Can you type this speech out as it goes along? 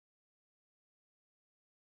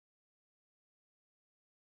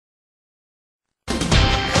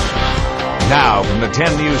Now from the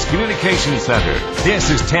 10 News Communications Center, this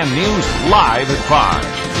is 10 News Live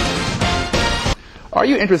at 5. Are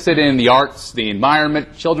you interested in the arts, the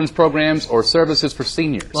environment, children's programs, or services for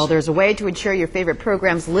seniors? Well, there's a way to ensure your favorite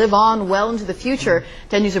programs live on well into the future.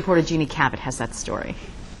 10 News reporter Jeannie Cabot has that story.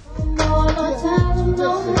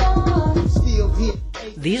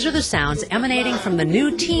 These are the sounds emanating from the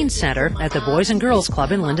new teen center at the Boys and Girls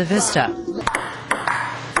Club in Linda Vista.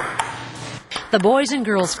 The Boys and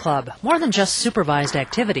Girls Club, more than just supervised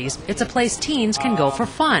activities, it's a place teens can go for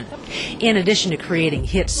fun. In addition to creating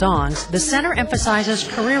hit songs, the center emphasizes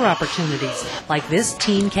career opportunities, like this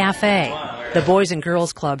teen cafe. The Boys and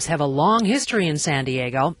Girls Clubs have a long history in San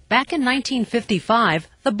Diego. Back in 1955,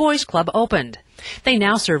 the Boys Club opened. They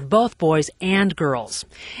now serve both boys and girls.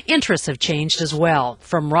 Interests have changed as well,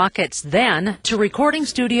 from rockets then to recording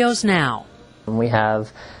studios now. We have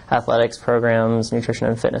athletics programs, nutrition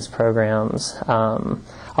and fitness programs,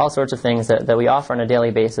 all sorts of things that we offer on a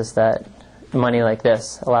daily basis that money like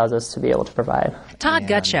this allows us to be able to provide. Todd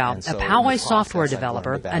Gutchow, a Poway software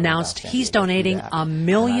developer, announced he's donating $1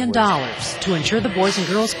 million to ensure the Boys and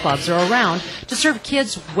Girls Clubs are around to serve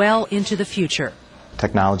kids well into the future.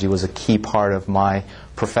 Technology was a key part of my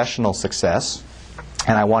professional success,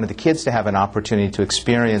 and I wanted the kids to have an opportunity to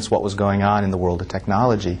experience what was going on in the world of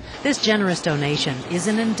technology. This generous donation is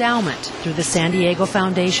an endowment through the San Diego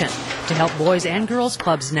Foundation to help Boys and Girls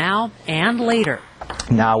Clubs now and later.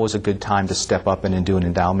 Now was a good time to step up and do an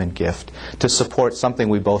endowment gift to support something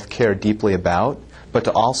we both care deeply about, but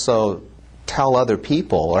to also tell other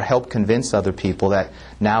people or help convince other people that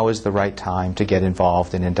now is the right time to get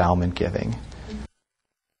involved in endowment giving.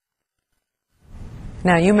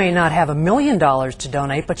 Now, you may not have $1 million to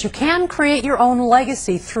donate, but you can create your own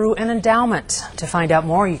legacy through an endowment. To find out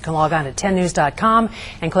more, you can log on to 10news.com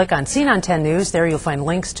and click on Seen on 10 News. There you'll find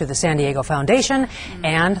links to the San Diego Foundation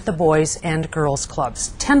and the Boys and Girls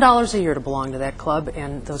Clubs. $10 a year to belong to that club,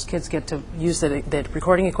 and those kids get to use that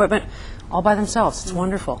recording equipment all by themselves. It's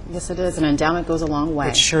wonderful. Yes, it is. An endowment goes a long way.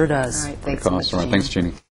 It sure does. All right, thanks so much, Thanks,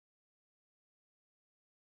 Jeannie.